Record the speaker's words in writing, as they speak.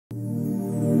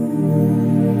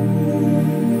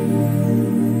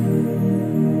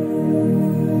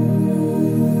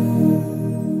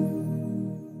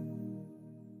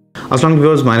अस्सलाम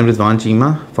वालेकुम, my name is Rizwan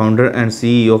Cheema, founder and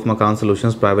CEO of मकान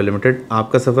सॉल्यूशंस प्राइवेट लिमिटेड।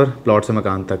 आपका सफ़र प्लॉट से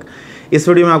मकान तक। इस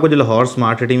वीडियो में आपको जो लाहौर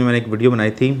स्मार्ट सिटी में मैंने एक वीडियो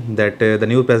बनाई थी that the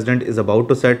new president is about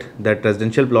to set that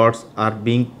residential plots are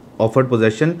being offered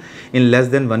possession in less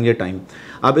than 1 year time.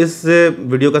 अब इस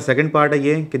वीडियो का सेकंड पार्ट है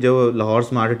ये कि जो लाहौर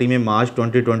स्मार्ट सिटी में मार्च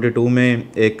 2022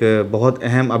 में एक बहुत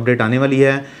अहम अपडेट आने वाली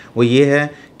है, वो ये है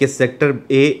कि सेक्टर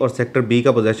ए और सेक्टर बी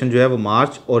का पोजेसन जो है वो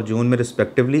मार्च और जून में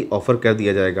रिस्पेक्टिवली ऑफ़र कर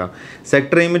दिया जाएगा।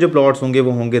 सेक्टर ए में जो प्लॉट्स होंगे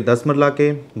वो होंगे 10 मरला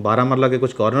के, 12 मरला के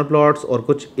कुछ कॉर्नर प्लॉट्स और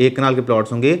कुछ 1 कनाल के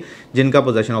प्लॉट्स होंगे जिनका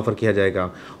पोजेसन ऑफ़र किया जाएगा।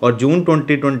 और जून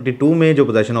 2022 में जो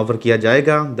पोजेसन ऑफ़र किया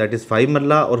जाएगा दैट इज़ 5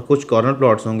 मरला और कुछ कॉर्नर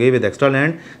प्लॉट्स होंगे विद एक्स्ट्रा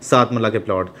लैंड 7 मरला के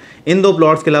प्लॉट। इन दो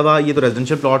प्लॉट्स के अलावा ये तो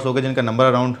रेजिडेंशियल प्लॉट्स होंगे जिनका नंबर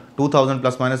अराउंड 2000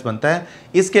 प्लस माइनस बनता है।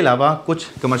 इसके अलावा कुछ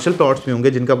कमर्शियल प्लॉट्स भी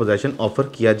होंगे जिनका पोजेसन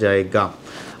ऑफ़र किया जाएगा।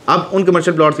 अब उन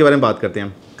कमर्शियल प्लॉट्स के बारे में बात करते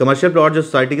हैं। कमर्शियल प्लॉट जो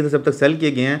सोसाइटी की तरफ से अब तक सेल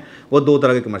किए गए हैं वो 2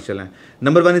 तरह के कमर्शियल हैं।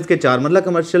 नंबर 1 इसके 4 मरला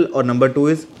कमर्शियल और नंबर 2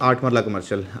 इज़ 8 मरला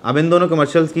कमर्शियल। अब इन दोनों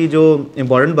कमर्शियल्स की जो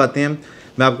इंपॉर्टेंट बातें हैं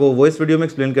मैं आपको वो इस वीडियो में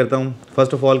एक्सप्लेन करता हूँ।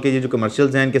 फर्स्ट ऑफ ऑल कि ये जो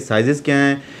कमर्शियल्स हैं इनके साइज़ क्या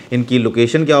हैं, इनकी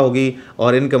लोकेशन क्या होगी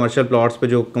और इन कमर्शियल प्लॉट्स पे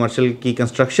जो कमर्शियल की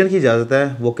कंस्ट्रक्शन की इजाज़त है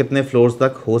वो कितने फ्लोर्स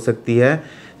तक हो सकती है,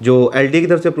 जो एलडी की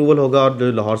तरफ से अप्रूवल होगा और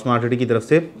जो लाहौर स्मार्ट सिटी की तरफ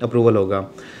से अप्रूवल होगा।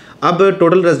 अब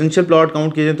टोटल रेजिडेंशियल प्लॉट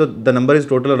काउंट कीजिए तो the number is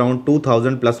total around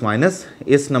 2000 plus minus.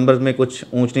 इस नंबर में कुछ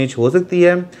ऊंच नीच हो सकती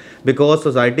है बिकॉज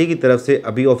सोसाइटी की तरफ से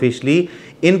अभी ऑफिशियली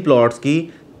इन प्लॉट्स की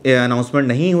अनाउंसमेंट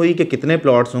नहीं हुई कि कितने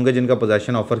प्लॉट्स होंगे जिनका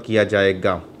पोजेसन ऑफ़र किया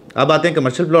जाएगा। अब आते हैं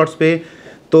कमर्शियल प्लॉट्स पे।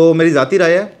 तो मेरी ज़ाती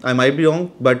राय है, I might be wrong,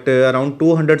 but around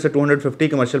 200 से 250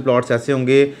 कमर्शियल प्लॉट्स ऐसे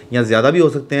होंगे या ज़्यादा भी हो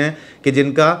सकते हैं कि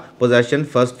जिनका पोजेसन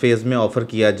फर्स्ट फेज़ में ऑफ़र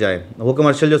किया जाए। वो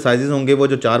कमर्शियल जो साइज़ होंगे वो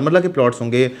जो 4 मरला के प्लॉट्स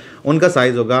होंगे उनका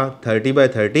साइज़ होगा 30 बाई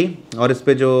 30 और इस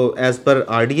पर जो as per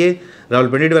RDA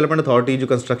Rawalpindi development authority जो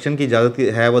कंस्ट्रक्शन की इजाज़त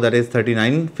है वो that is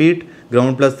 39 feet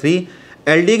ground plus 3।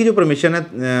 LD की जो परमिशन है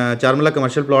 4 मरला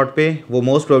कमर्शियल प्लॉट पे वो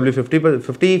मोस्ट प्रोबेबली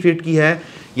 50 फीट की है,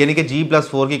 यानी कि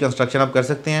G+4 की कंस्ट्रक्शन आप कर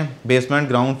सकते हैं, basement,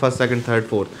 ground, first, second, third,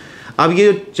 fourth. अब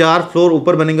ये 4 फ्लोर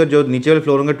ऊपर बनेंगे, जो नीचे वाले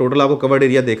फ्लोर होंगे, टोटल आपको कवर्ड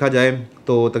एरिया देखा जाए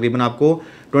तो तकरीबन आपको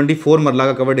 24 मरला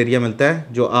का कवर्ड एरिया मिलता है,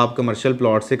 जो आप कमर्शियल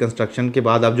प्लॉट से कंस्ट्रक्शन के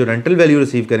बाद आप जो रेंटल वैल्यू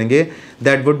रिसीव करेंगे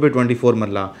दैट वुड बी 24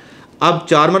 मरला। अब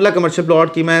 4 मरला कमर्शियल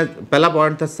प्लॉट की मैं पहला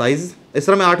पॉइंट था साइज़, इस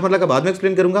तरह मैं 8 मरला का बाद में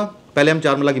एक्सप्लेन करूँगा, पहले हम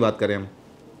 4 मरला की बात करें।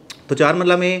 तो 4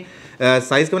 मरला में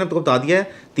साइज़ का मैंने आपको बता दिया है,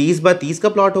 30 बाय 30 का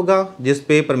प्लॉट होगा जिस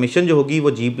पे परमिशन जो होगी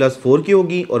वो G+4 की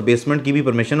होगी और बेसमेंट की भी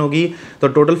परमिशन होगी। तो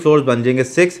टोटल फ्लोर्स बन जाएंगे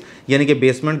 6, यानी कि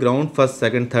basement, ground, first,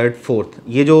 second, third, fourth.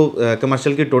 ये जो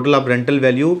कमर्शियल की टोटल आप रेंटल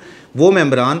वैल्यू वो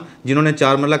मेंबरान जिन्होंने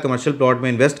 4 मरला कमर्शियल प्लॉट में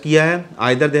इन्वेस्ट किया है,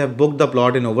 either they have book the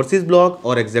plot in overseas block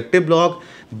और एग्जेक्टिव ब्लॉक,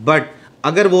 बट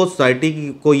अगर वो सोसाइटी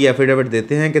को ये एफिडेविट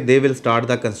देते हैं कि they will start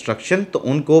the construction तो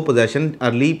उनको पोजेसन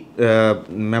अर्ली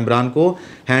मेंबरान को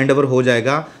हैंड ओवर हो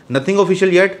जाएगा। Nothing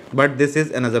official yet but this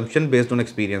is an assumption based on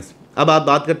experience. अब आप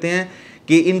बात करते हैं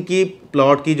कि इनकी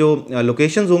प्लॉट की जो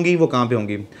लोकेशंस होंगी वो कहाँ पे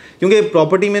होंगी, क्योंकि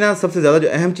प्रॉपर्टी में ना सबसे ज़्यादा जो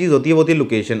अहम चीज़ होती है वो होती है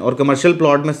लोकेशन, और कमर्शियल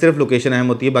प्लॉट में सिर्फ लोकेशन अहम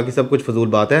होती है, बाकी सब कुछ फजूल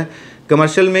बात है।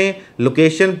 कमर्शियल में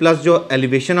लोकेशन प्लस जो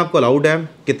एलिवेशन आपको अलाउड है,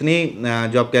 कितनी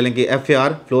जो आप कह लें कि FAR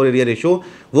फ्लोर एरिया रेशो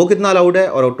वो कितना अलाउड है,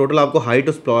 और टोटल आपको हाइट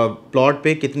उस प्लॉट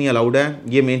पे कितनी अलाउड है,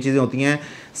 ये मेन चीज़ें होती हैं।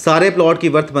 सारे प्लॉट की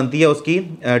वर्थ बनती है उसकी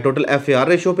टोटल FAR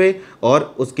रेशो पे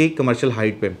और उसकी कमर्शियल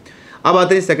हाइट पे। अब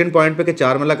आते हैं सेकंड पॉइंट पे कि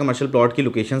 4 मरला कमर्शियल प्लॉट की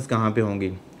लोकेशंस कहाँ पे होंगी।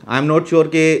 आई एम नॉट श्योर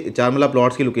कि 4 मरला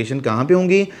प्लॉट्स की लोकेशन कहाँ पे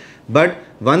होंगी, but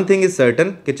one thing is certain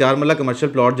कि 4 मरला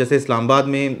कमर्शियल प्लॉट जैसे इस्लामाबाद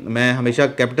में मैं हमेशा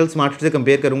कैपिटल स्मार्ट सिटी से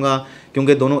कंपेयर करूँगा,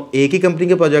 क्योंकि दोनों एक ही कंपनी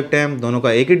के प्रोजेक्ट हैं, दोनों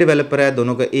का एक ही डेवलपर है,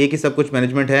 दोनों का एक ही सब कुछ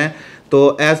मैनेजमेंट है। तो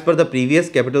as per the previous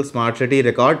capital smart city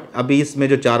record अभी इसमें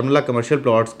जो 4 मरला कमर्शियल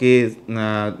प्लॉट्स की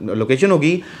लोकेशन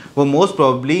होगी वो मोस्ट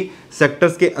प्रॉबली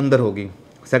सेक्टर्स के अंदर होगी।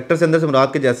 सेक्टर से अंदर से मुराद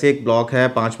के जैसे एक ब्लॉक है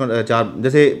 4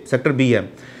 जैसे सेक्टर बी है,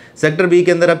 सेक्टर बी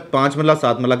के अंदर अब 5 मरला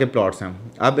 7 मरला के प्लॉट्स हैं।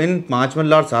 अब इन 5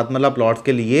 मरला और 7 मरला प्लॉट्स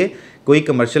के लिए कोई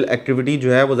कमर्शियल एक्टिविटी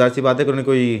जो है वो ज़ाहिर सी बात है कि उन्हें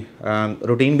कोई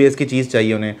रूटीन बेस की चीज़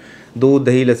चाहिए, उन्हें दूध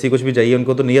दही लस्सी कुछ भी चाहिए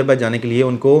उनको, तो नियर बाय जाने के लिए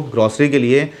उनको ग्रॉसरी के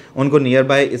लिए उनको नियर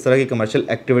बाय इस तरह की कमर्शियल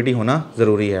एक्टिविटी होना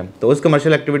ज़रूरी है। तो उस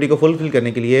कमर्शियल एक्टिविटी को फुलफिल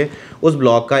करने के लिए उस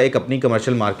ब्लॉक का एक अपनी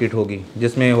कमर्शियल मार्केट होगी,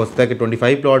 जिसमें हो सकता है कि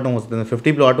 25 प्लॉट हों, हो सकता है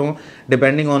 50 प्लॉट हों,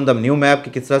 depending on the new map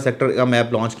कि किस तरह सेक्टर का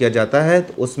मैप लॉन्च किया जाता है,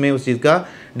 तो उसमें उस चीज़ का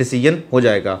डिसीजन हो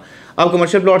जाएगा। अब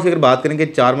कमर्शियल प्लॉट्स की अगर बात करेंगे,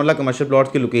 4 मरला कमर्शियल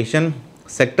प्लॉट्स की लोकेशन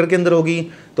सेक्टर के अंदर होगी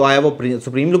तो आया वो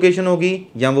सुप्रीम लोकेशन होगी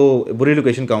या वो बुरी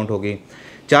लोकेशन काउंट होगी।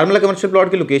 4 मरला कमर्शियल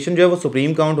प्लॉट की लोकेशन जो है वो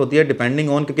सुप्रीम काउंट होती है डिपेंडिंग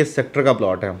ऑन कि किस सेक्टर का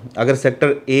प्लॉट है। अगर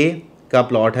सेक्टर A का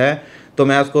प्लॉट है तो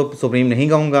मैं उसको सुप्रीम नहीं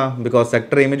कहूँगा, बिकॉज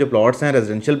सेक्टर ए में जो प्लॉट्स हैं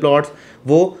रेजिडेंशियल प्लॉट्स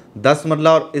वो 10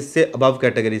 मरला और इससे अबव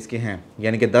कैटेगरीज़ के हैं,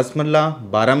 यानी कि 10 मरला,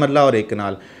 12 मरला और 1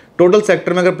 कनाल। टोटल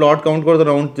सेक्टर में अगर प्लॉट काउंट करो तो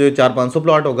अराउंड 400-500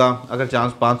 प्लॉट होगा। अगर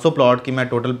 500 प्लॉट की मैं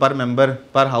टोटल पर मेंबर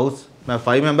पर हाउस मैं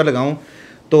 5 मेंबर लगाऊं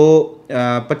तो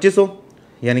 2500,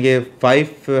 यानी कि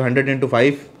 500 इंटू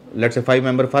 5, लेट्स से 5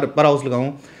 मेंबर पर हाउस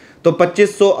लगाऊं तो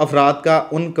 2500 अफराद का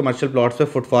उन कमर्शियल प्लॉट्स पे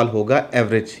फुटफॉल होगा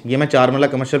एवरेज। ये मैं 4 मरला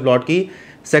कमर्शियल प्लॉट की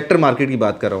सेक्टर मार्केट की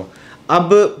बात कर रहा हूँ। अब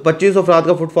 2500 अफराद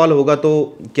का फुटफॉल होगा तो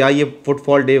क्या ये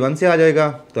फुटफॉल डे 1 से आ जाएगा?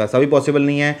 तो ऐसा भी पॉसिबल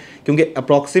नहीं है, क्योंकि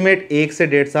अप्रॉक्सीमेट 1 से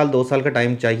 1.5 साल 2 साल का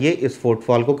टाइम चाहिए इस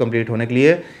फुटफॉल को कंप्लीट होने के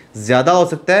लिए। ज़्यादा हो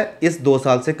सकता है, इस 2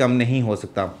 साल से कम नहीं हो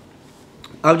सकता।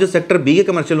 अब जो सेक्टर बी के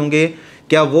कमर्शियल होंगे,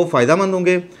 क्या वो फ़ायदेमंद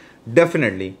होंगे?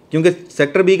 डेफिनेटली, क्योंकि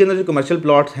सेक्टर बी के अंदर जो कमर्शियल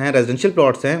प्लॉट्स हैं, रेजिडेंशियल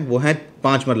प्लॉट्स हैं, वो हैं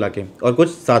 5 मरला के और कुछ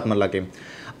 7 मरला के।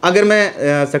 अगर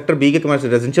मैं सेक्टर बी के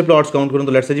कमर्शियल रेजिडेंशियल प्लॉट्स काउंट करूँ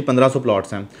तो लेट्स से जी 1500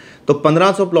 प्लॉट्स हैं, तो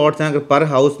 1500 प्लॉट्स हैं। अगर पर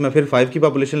हाउस मैं फिर 5 की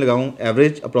पॉपुलेशन लगाऊँ,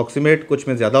 एवरेज अप्रॉक्सीमेट, कुछ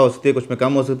में ज़्यादा हो सकती है, कुछ में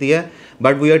कम हो सकती है,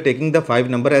 but we are taking the 5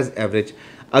 number as average.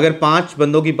 अगर 5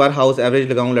 बंदों की पर हाउस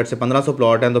एवरेज लगाऊँ, लेट्स से 1500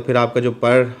 प्लॉट हैं, तो फिर आपका जो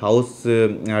पर हाउस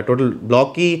टोटल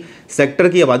ब्लॉक की सेक्टर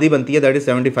की आबादी बनती है दैट इज़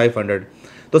 7500।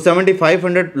 तो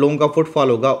 7500 लोगों का फुटफॉल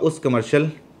होगा उस कमर्शियल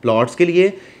प्लॉट्स के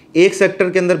लिए। एक सेक्टर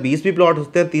के अंदर 20 भी प्लॉट हो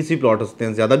सकते हैं, 30 भी प्लॉट हो सकते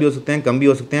हैं, ज़्यादा भी हो सकते हैं, कम भी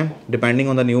हो सकते हैं, depending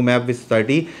on the new map which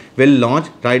society will launch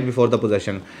right before the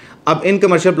possession. अब इन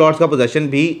कमर्शियल प्लॉट्स का पोजेशन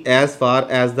भी as far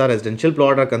as the residential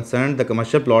plot are concern, the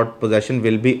commercial plot possession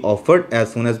will be offered as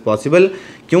soon as possible,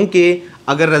 क्योंकि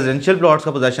अगर residential plots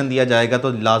का possession दिया जाएगा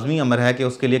तो लाजमी अमर है कि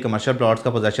उसके लिए कमर्शियल प्लॉट्स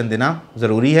का पोजेशन देना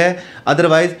ज़रूरी है।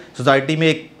 अदरवाइज़ सोसाइटी में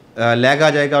एक लैग आ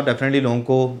जाएगा और डेफिनेटली लोगों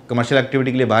को कमर्शियल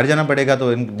एक्टिविटी के लिए बाहर जाना पड़ेगा,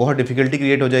 तो बहुत डिफिकल्टी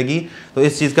क्रिएट हो जाएगी। तो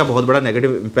इस चीज़ का बहुत बड़ा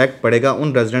नेगेटिव इम्पैक्ट पड़ेगा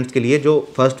उन रेजिडेंट्स के लिए जो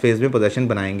फर्स्ट फेज़ में पोजेशन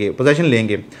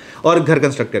लेंगे और घर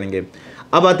कंस्ट्रक्ट करेंगे।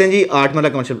 अब आते हैं जी 8 मरला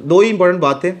कमर्शियल। 2 ही इंपॉर्टेंट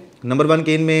बात है, नंबर 1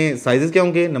 के इनमें साइजेस क्या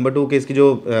होंगे, नंबर 2 के इसकी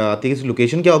जो आती है इसकी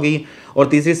लोकेशन क्या होगी, और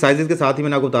तीसरी साइजेस के साथ ही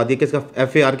मैंने आपको बता दिया कि इसका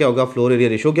FAR क्या होगा, फ्लोर एरिया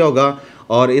रेशो क्या होगा,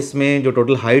 और इसमें जो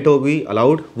टोटल हाइट होगी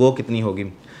अलाउड वो कितनी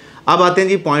होगी। अब आते हैं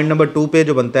जी पॉइंट नंबर 2 पे,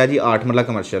 जो बनता है जी 8 मरला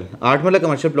कमर्शियल। 8 मरला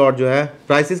कमर्शियल प्लॉट जो है,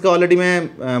 प्राइसेस का ऑलरेडी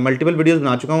मैं मल्टीपल वीडियोस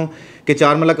बना चुका हूँ कि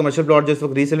 4 मरला कमर्शियल प्लॉट जो इस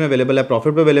वक्त रीसेल में अवेलेबल है,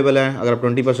 प्रॉफिट पे अवेलेबल है। अगर आप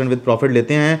 20% विद प्रॉफिट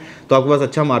लेते हैं तो आपके पास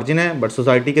अच्छा मार्जिन है, बट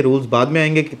सोसाइटी के रूल्स बाद में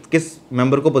आएंगे कि किस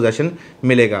मेंबर को पोजेशन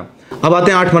मिलेगा। अब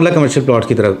आते हैं 8 मरला कमर्शियल प्लॉट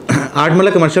की तरफ। 8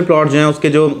 मरला कमर्शियल प्लॉट जो है उसके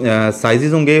जो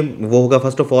साइजेस होंगे वो होगा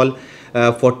फर्स्ट ऑफ ऑल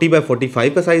 40 बाय 45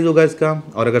 का साइज़ होगा इसका,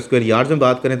 और अगर स्क्वायर यार्ड्स में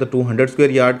बात करें तो 200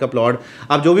 स्क्वायर यार्ड का प्लॉट।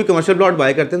 आप जो भी कमर्शियल प्लॉट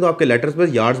बाय करते हैं तो आपके लेटर्स पर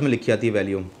यार्ड्स में लिखी आती है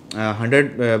वैल्यू। 100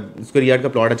 स्क्वायर यार्ड का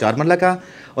प्लॉट है 4 मरला का,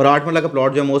 और 8 मरला का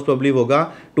प्लॉट जो है मोस्ट प्रोबेबली होगा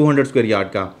 200 स्क्वायर यार्ड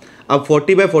का। अब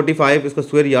 40 बाय 45 इसको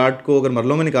स्क्वायर यार्ड को अगर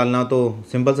मरलों में निकालना तो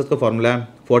सिंपल से इसका फॉर्मूला है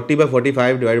 40 बाय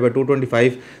 45 डिवाइड बाय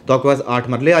 225, तो आपके पास 8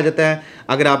 मरले आ जाता है।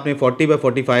 अगर आपने 40 बाय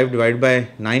 45 डिवाइड बाय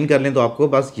 9 कर लें तो आपको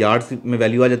बस यार्ड्स में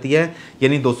वैल्यू आ जाती है,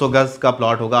 यानी 200 गज का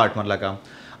प्लॉट होगा 8 मरला का।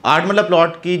 8 मरला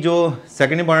प्लॉट की जो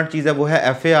सेकंड इंपॉर्टेंट चीज़ है वो है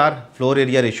FAR, फ्लोर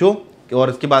एरिया रेशो, और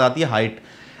इसके बाद आती है हाइट।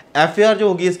 FAR जो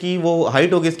होगी इसकी, वो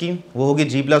हाइट होगी इसकी, वो होगी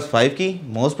G+5 की,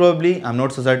 most probably, I am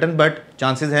not so certain, but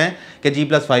chances हैं कि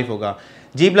G+5 होगा।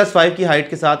 G+5 की हाइट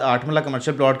के साथ 8 मरला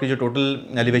कमर्शियल प्लॉट की जो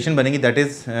टोटल एलिवेशन बनेगी that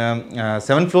is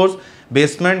 7 floors,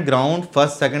 basement, ground,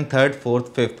 first, second, third, fourth,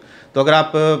 fifth. तो अगर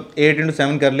आप 8 ×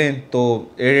 7 कर लें तो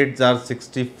 8 8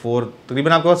 64,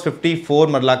 तकरीबन आपके पास 54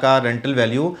 मरला का रेंटल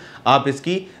वैल्यू आप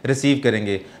इसकी रिसीव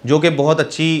करेंगे, जो कि बहुत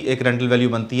अच्छी एक रेंटल वैल्यू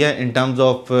बनती है इन टर्म्स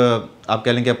ऑफ, आप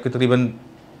कह लेंगे आपके तकरीबन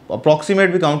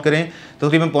अप्रॉक्सीमेट भी काउंट करें तो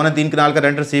तकरीबन 3.25 कनाल का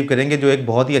रेंट रिसीव करेंगे, जो एक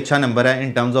बहुत ही अच्छा नंबर है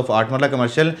इन टर्म्स ऑफ 8 मरला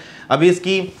कमर्शियल। अभी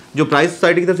इसकी जो प्राइस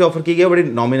सोसाइटी की तरफ से ऑफर की गई है बड़ी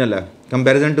नॉमिनल है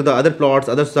comparison to the other plots,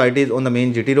 other societies on the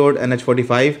main GT road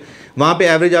NH45। वहाँ पे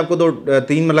एवरेज आपको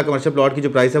 3 मरला कमर्शियल प्लॉट की जो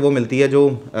प्राइस है वो मिलती है, जो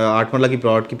 8 मरला की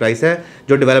प्लॉट की प्राइस है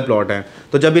जो डेवलप प्लॉट है।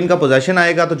 तो जब इनका पोजेशन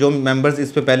आएगा तो जो मेंबर्स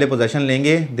इस पे पहले पोजेशन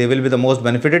लेंगे they will be the most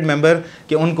benefited member,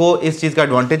 कि उनको इस चीज़ का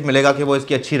एडवांटेज मिलेगा कि वो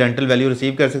इसकी अच्छी रेंटल वैल्यू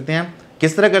रिसीव कर सकते हैं।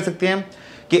 किस तरह कर सकते हैं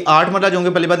कि 8 मरला जो होंगे,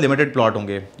 पहली बात लिमिटेड प्लॉट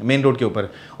होंगे मेन रोड के ऊपर,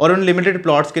 और उन लिमिटेड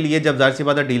प्लॉट्स के लिए जब जाहिर सी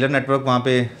बात है डीलर नेटवर्क वहाँ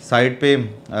पे साइट पे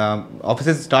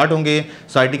ऑफिस स्टार्ट होंगे,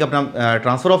 सोसाइटी का अपना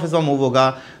ट्रांसफ़र ऑफिस वहाँ मूव होगा,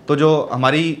 तो जो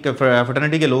हमारी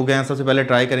फ्रेटर्निटी के लोग हैं सबसे पहले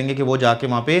ट्राई करेंगे कि वो जाके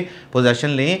वहाँ पे पोजेशन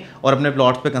लें और अपने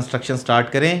प्लॉट्स पे कंस्ट्रक्शन स्टार्ट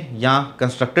करें, या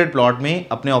कंस्ट्रक्टेड प्लॉट में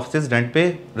अपने ऑफिस रेंट पे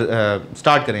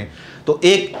स्टार्ट करें। तो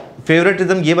एक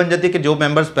फेवरेटिज्म ये बन जाती है कि जो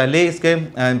मेंबर्स पहले इसके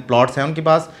प्लॉट्स हैं उनके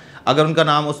पास, अगर उनका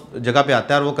नाम उस जगह पे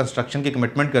आता है और वो कंस्ट्रक्शन की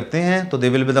कमिटमेंट करते हैं तो they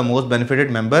will be the most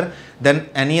benefited member then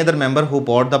any other member who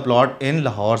bought the plot in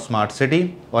Lahore smart city,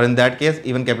 और in that case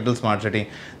even capital smart city.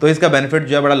 तो इसका बेनिफिट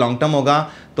जो है बड़ा लॉन्ग टर्म होगा।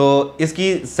 तो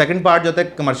इसकी सेकंड पार्ट जो होता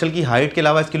है कमर्शियल की हाइट के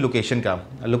अलावा इसकी लोकेशन का,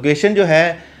 लोकेशन जो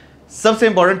है सबसे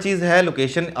इंपॉर्टेंट चीज़ है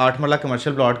लोकेशन 8 मरला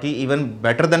कमर्शियल प्लॉट की, इवन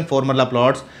बेटर देन 4 मरला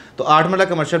प्लॉट्स। तो 8 मरला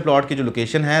कमर्शियल प्लॉट की जो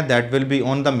लोकेशन है that will be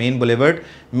on the main boulevard.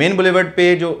 Main boulevard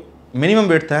पे जो मिनिमम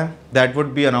विड्थ है that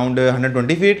would be around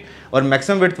 120 feet और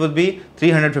maximum width would be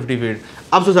 350 feet.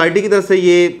 अब सोसाइटी की तरफ से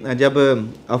ये जब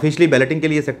ऑफिशियली बैलेटिंग के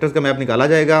लिए सेक्टर्स का मैप निकाला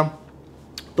जाएगा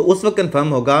तो उस वक्त कंफर्म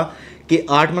होगा कि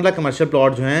 8 मरला कमर्शियल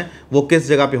प्लॉट जो हैं वो किस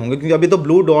जगह पे होंगे, क्योंकि अभी तो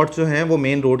ब्लू डॉट्स जो हैं वो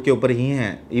मेन रोड के ऊपर ही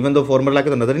हैं। इवन तो 4 मरला के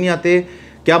तो नज़र नहीं आते,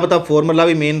 क्या पता 4 मरला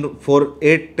भी मेन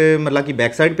 8 मरला की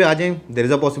बैक साइड पे आ जाएं। There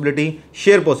is a possibility,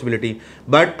 share possibility,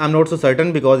 but I am not so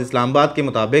certain because Islamabad के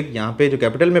मुताबिक यहाँ पे जो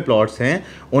कैपिटल में प्लॉट्स हैं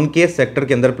उनके सेक्टर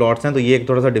के अंदर प्लॉट्स हैं, तो ये एक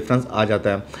थोड़ा सा डिफरेंस आ जाता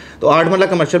है। तो 8 मरला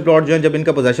कमर्शियल प्लॉट जो है जब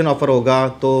इनका पोजेसन ऑफर होगा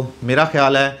तो मेरा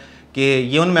ख्याल है कि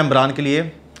ये उन मेम्बरान के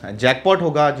लिए जैकपॉट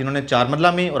होगा जिन्होंने 4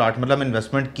 मरला में और 8 मरला में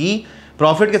इन्वेस्टमेंट की,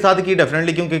 प्रॉफिट के साथ की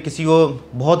डेफिनेटली, क्योंकि किसी को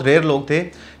बहुत रेयर लोग थे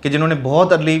कि जिन्होंने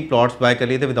बहुत अर्ली प्लॉट्स बाय कर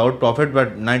लिए थे विदाउट प्रॉफिट,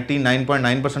 बट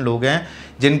 99.9% लोग हैं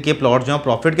जिनके प्लॉट जो हैं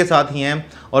प्रॉफिट के साथ ही हैं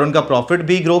और उनका प्रॉफिट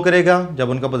भी ग्रो करेगा जब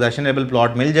उनका पोजेशनेबल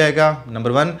प्लॉट मिल जाएगा,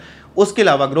 नंबर 1। उसके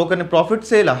अलावा ग्रो करने प्रॉफिट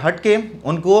से हट के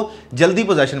उनको जल्दी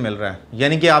पोजेशन मिल रहा है,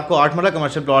 यानी कि आपको 8 मरला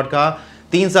कमर्शियल प्लॉट का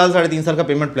 3 साल 3.5 साल का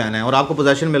पेमेंट प्लान है और आपको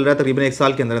पोजेशन मिल रहा है तकरीबन 1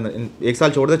 साल के अंदर, 1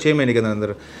 साल छोड़ दे 6 महीने के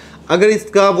अंदर। अगर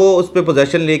इसका वो उस पर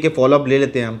पोजेशन लेके फॉलोअप ले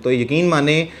लेते हैं तो यकीन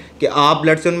माने कि आप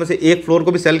लेट्स से उनमें से एक फ्लोर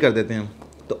को भी सेल कर देते हैं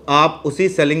तो आप उसी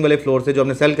सेलिंग वाले फ्लोर से जो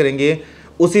आपने सेल करेंगे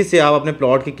उसी से आप अपने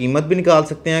प्लॉट की कीमत भी निकाल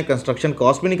सकते हैं, कंस्ट्रक्शन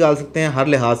कॉस्ट भी निकाल सकते हैं, हर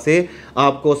लिहाज से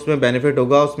आपको उसमें बेनिफिट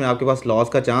होगा, उसमें आपके पास लॉस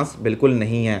का चांस बिल्कुल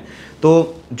नहीं है।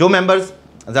 तो जो मेंबर्स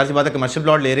ज़ाहिर सी बात है कमर्शियल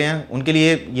प्लॉट ले रहे हैं उनके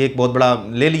लिए ये एक बहुत बड़ा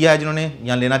ले लिया है, जिन्होंने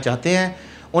यहाँ लेना चाहते हैं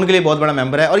उनके लिए बहुत बड़ा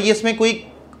मेंबर है। और ये इसमें कोई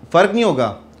फ़र्क नहीं होगा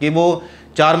कि वो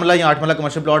 4 मरला या 8 मरला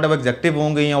कमर्शियल प्लॉट है वो एग्जेक्टिव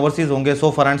होंगे या ओवरसीज़ होंगे,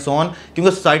 so for and so on,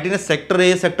 क्योंकि सोसाइटी ने सेक्टर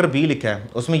ए सेक्टर बी लिखा है,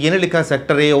 उसमें ये नहीं लिखा है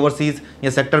सेक्टर ए ओवरसीज़ या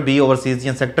सेक्टर बी ओवरसीज़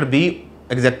या सेक्टर बी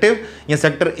एग्जेक्टिव या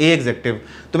सेक्टर ए एग्जेक्टिव।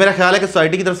 तो मेरा ख्याल है कि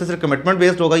सोसाइटी की तरफ से सिर्फ कमिटमेंट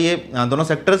बेस्ड होगा ये दोनों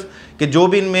सेक्टर्स, कि जो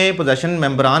भी इनमें पोजेशन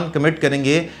मेंबरान कमिट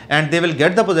करेंगे and they will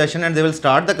get the possession and they will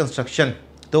start the construction,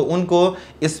 तो उनको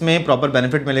इसमें प्रॉपर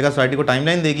बेनिफिट मिलेगा। सोसाइटी को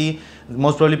टाइमलाइन देगी,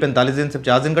 मोस्ट प्रॉब्ली 45 दिन से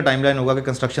 50 दिन का टाइमलाइन होगा कि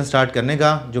कंस्ट्रक्शन स्टार्ट करने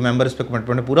का। जो मेंबर इस पर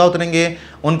कमिटमेंट में पूरा उतरेंगे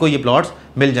उनको ये प्लॉट्स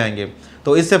मिल जाएंगे।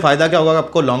 तो इससे फ़ायदा क्या होगा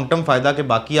आपको, लॉन्ग टर्म फ़ायदा कि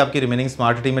बाकी आपकी रिमेनिंग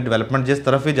स्मार्ट सिटी में डेवलपमेंट जिस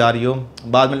तरफ भी जा रही हो,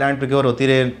 बाद में लैंड प्रोक्योर होती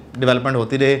रहे, डेवलपमेंट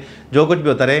होती रहे, जो कुछ भी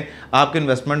होता रहे, आपकी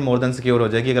इन्वेस्टमेंट मोर देन सिक्योर हो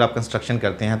जाएगी अगर आप कंस्ट्रक्शन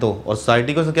करते हैं तो। और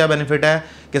सोसाइटी को क्या बेनिफिट है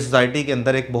कि सोसाइटी के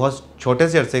अंदर एक बहुत छोटे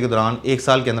से अरसे के दौरान 1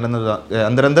 साल के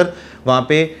अंदर वहाँ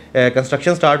पे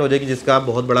कंस्ट्रक्शन स्टार्ट हो जाएगी, जिसका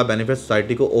बहुत बड़ा बेनिफिट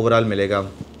सोसाइटी को ओवरऑल मिलेगा।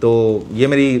 तो ये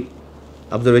मेरी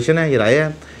ऑब्जर्वेशन है, ये राय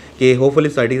है कि होपफुली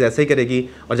सोसाइटी ऐसे ही करेगी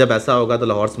और जब ऐसा होगा तो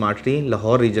Lahore smart city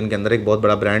Lahore reason के अंदर एक बहुत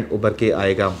बड़ा ब्रांड उभर के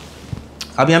आएगा।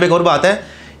 अब यहाँ पे एक और बात है,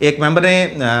 एक मेंबर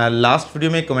ने लास्ट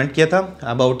वीडियो में कमेंट किया था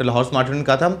अबाउट लाहौर स्मार्ट सिटी,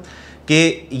 कहा था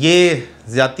कि ये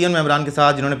ज़्यादती उन मेंबरान के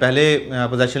साथ जिन्होंने पहले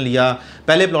पोजेशन लिया,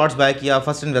 पहले प्लॉट्स बाय किया,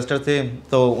 फर्स्ट इन्वेस्टर थे,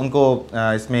 तो उनको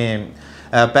इसमें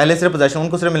पहले सिर्फ पोजेशन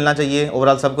उनको सिर्फ मिलना चाहिए,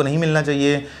 ओवरऑल सबको नहीं मिलना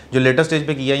चाहिए। जो लेटर स्टेज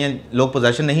पे किया या लोग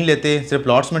पोजेशन नहीं लेते, सिर्फ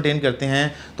प्लॉट्स मेंटेन करते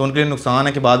हैं, तो उनके लिए नुकसान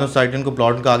है कि बाद में सोसाइटी उनको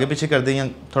प्लॉट का आगे पीछे कर दे या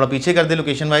थोड़ा पीछे कर दे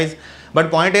location wise.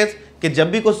 But point is कि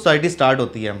जब भी कोई सोसाइटी स्टार्ट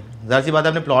होती है, ज़ाहिर सी बात है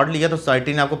आपने प्लॉट लिया तो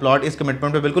सोसाइटी ने आपको प्लॉट इस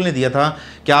कमिटमेंट पे बिल्कुल नहीं दिया था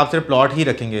कि आप सिर्फ प्लॉट ही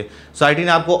रखेंगे। सोसाइटी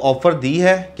ने आपको ऑफर दी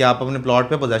है कि आप अपने प्लॉट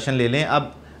पे पोजेशन ले लें।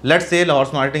 अब let's say Lahore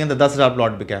smart city के अंदर 10,000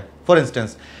 प्लॉट बिका है फॉर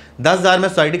इंस्टेंस, 10,000 में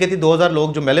सोसाइटी कहती 2,000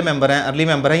 लोग जो पहले मेंबर हैं, अर्ली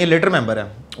मेंबर हैं, ये लेटर मेंबर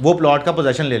हैं, वो प्लॉट का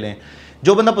पोजेशन ले लें।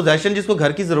 जो बंदा पोजेशन जिसको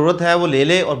घर की ज़रूरत है वो ले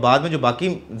ले, और बाद में जो बाकी,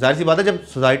 जाहिर सी बात है जब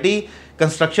सोसाइटी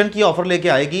कंस्ट्रक्शन की ऑफर लेके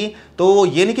आएगी तो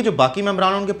ये नहीं कि जो बाकी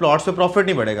मेंबरान उनके प्लॉट्स पे प्रॉफिट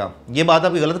नहीं बढ़ेगा। ये बात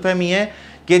आपकी गलत फहमी है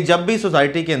कि जब भी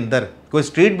सोसाइटी के अंदर कोई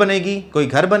स्ट्रीट बनेगी, कोई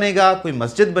घर बनेगा, कोई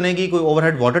मस्जिद बनेगी, कोई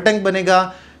ओवरहेड वाटर टैंक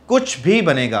बनेगा, कुछ भी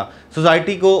बनेगा,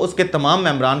 सोसाइटी को उसके तमाम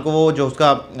मेंबरान को वो जो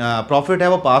उसका प्रॉफिट है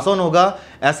वो पास ऑन होगा।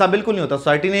 ऐसा बिल्कुल नहीं होता।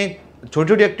 सोसाइटी ने छोटी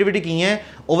छोटी एक्टिविटी की हैं,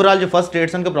 ओवरऑल जो फर्स्ट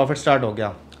रेट्स हैं उनका प्रॉफिट स्टार्ट हो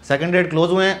गया, सेकंड रेट क्लोज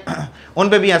हुए हैं, उन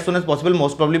पे भी as soon as possible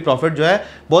most probably profit जो है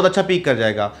बहुत अच्छा पीक कर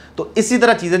जाएगा। तो इसी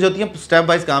तरह चीज़ें जो होती हैं स्टेप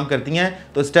वाइज काम करती हैं।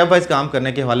 तो स्टेप वाइज काम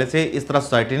करने के हवाले से इस तरह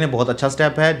सोसाइटी ने बहुत अच्छा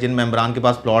स्टेप है, जिन मेंबरान के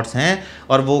पास प्लॉट्स हैं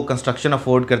और वो कंस्ट्रक्शन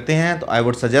अफोर्ड करते हैं, तो I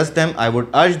would suggest them, I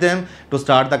would अर्ज them to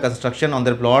start the construction on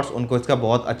their plots. उनको इसका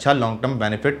बहुत अच्छा लॉन्ग टर्म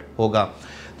बेनिफिट होगा।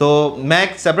 तो मैं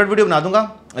एक सेपरेट वीडियो बना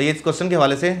दूंगा ये इस क्वेश्चन के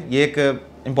हवाले से, ये एक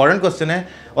इंपॉर्टेंट क्वेश्चन है,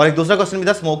 और एक दूसरा क्वेश्चन भी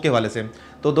था स्मोक के हवाले से,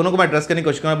 तो दोनों को मैं एड्रेस करने की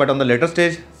कोशिश करूँगा but on the later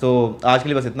stage. सो आज के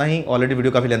लिए बस इतना ही, ऑलरेडी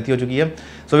वीडियो काफ़ी लेंथी हो चुकी है।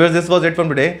 So viewers this was it from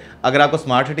today. अगर आपको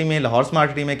स्मार्ट सिटी में, लाहौर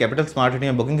स्मार्ट सिटी में, कैपिटल स्मार्ट सिटी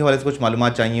में बुकिंग के हवाले से कुछ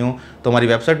मालूमात चाहिए हो तो हमारी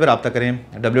वेबसाइट पर रब्ता करें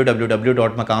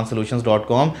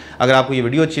www.makaansolutions.com। अगर आपको ये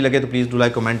वीडियो अच्छी लगे तो please do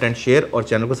like, comment and share, और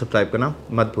चैनल को सब्सक्राइब करना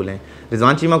मत भूलें।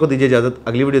 रिजवान चीमा को दीजिए इजाज़त,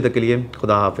 अगली वीडियो तक के लिए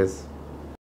खुदा हाफिज़।